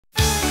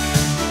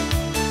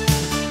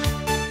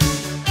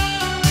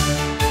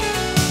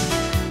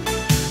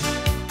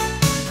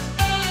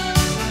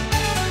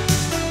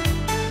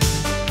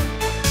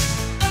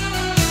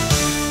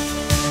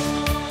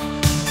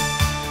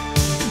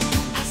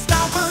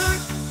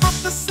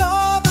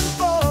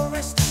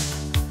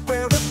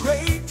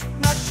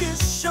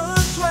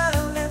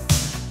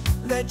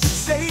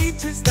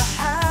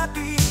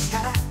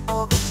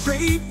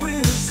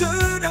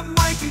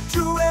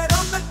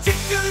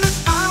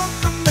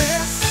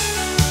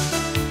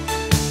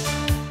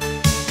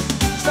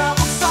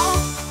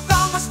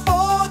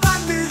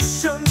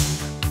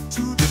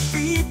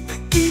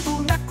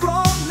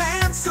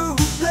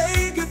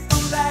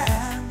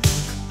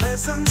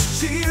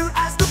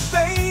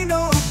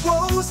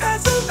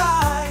as a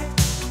lie.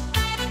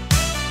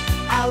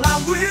 Ally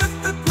with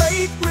the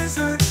great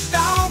wizard,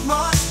 thou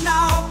must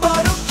now.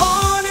 But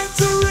upon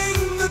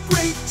entering the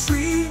great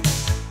tree,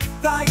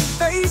 thy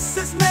face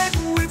is met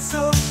with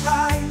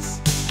surprise.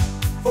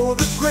 For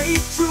the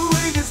great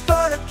druid is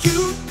but a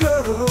cute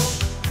girl,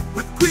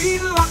 with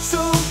green locks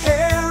of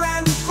hair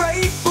and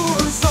gray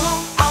bosom.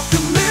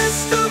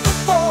 Alchemist of the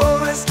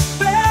forest,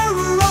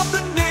 bearer of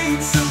the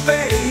name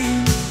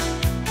Sylvaine.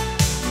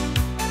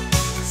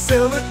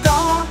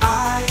 Celadon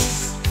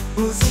eyes,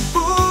 bosom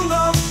full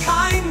of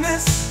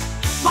kindness.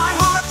 My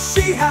heart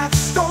she hath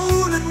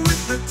stolen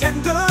with the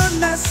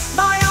tenderness.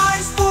 My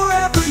eyes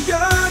forever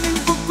yearning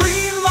for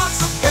green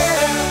locks of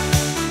hair.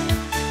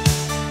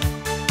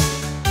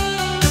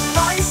 The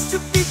price to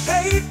be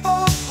paid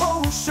for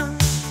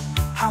potions,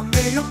 how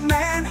may a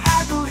man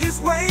haggle his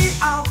way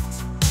out?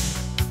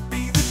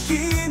 Be the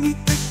guinea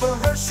pig for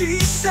her, she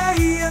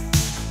sayeth,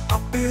 a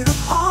bit of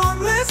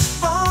harmless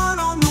fun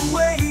on the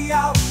way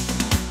out.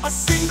 A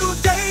single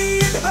day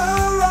in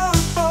her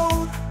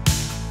abode,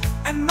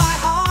 and my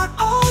heart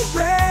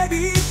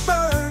already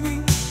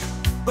burning.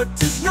 But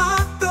 'tis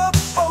not the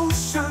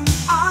potion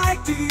I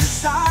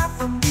desire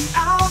from the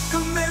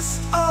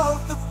alchemist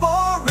of the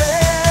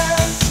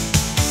forest.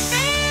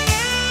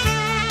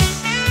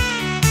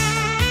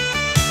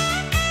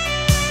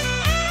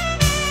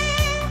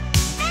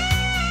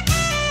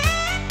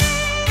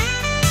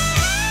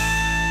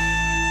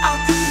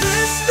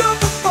 Alchemist of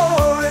the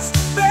forest,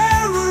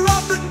 bearer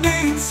of the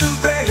name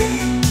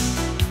Sylvaine.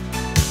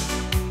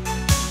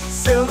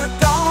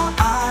 Celadon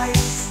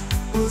eyes,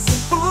 bosom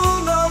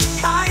full of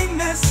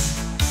kindness.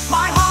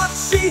 My heart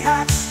she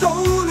hath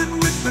stolen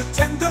with the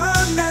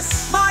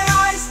tenderness. My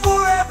eyes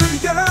forever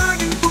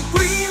yearning for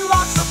green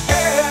locks of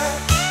hair.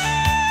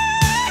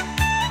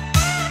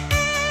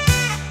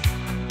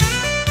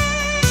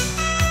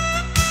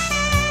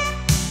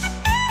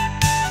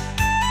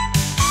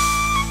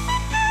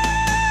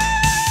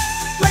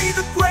 Slay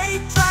the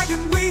great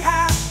dragon we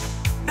have,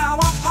 now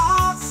our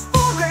paths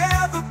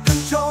forever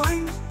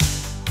conjoined.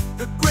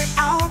 The great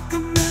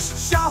alchemist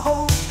shall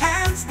hold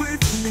hands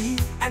with me,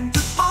 and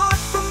depart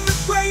from the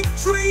great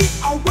tree.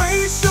 Our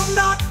ways shall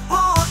not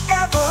part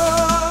ever.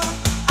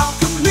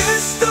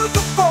 Alchemist of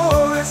the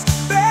forest,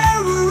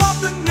 bearer of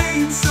the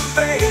name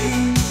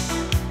Sylvaine.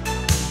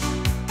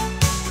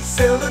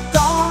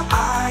 Celadon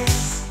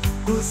eyes,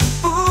 bosom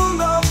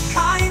full of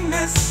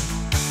kindness.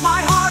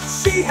 My heart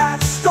she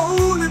hath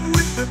stolen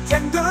with the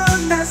tender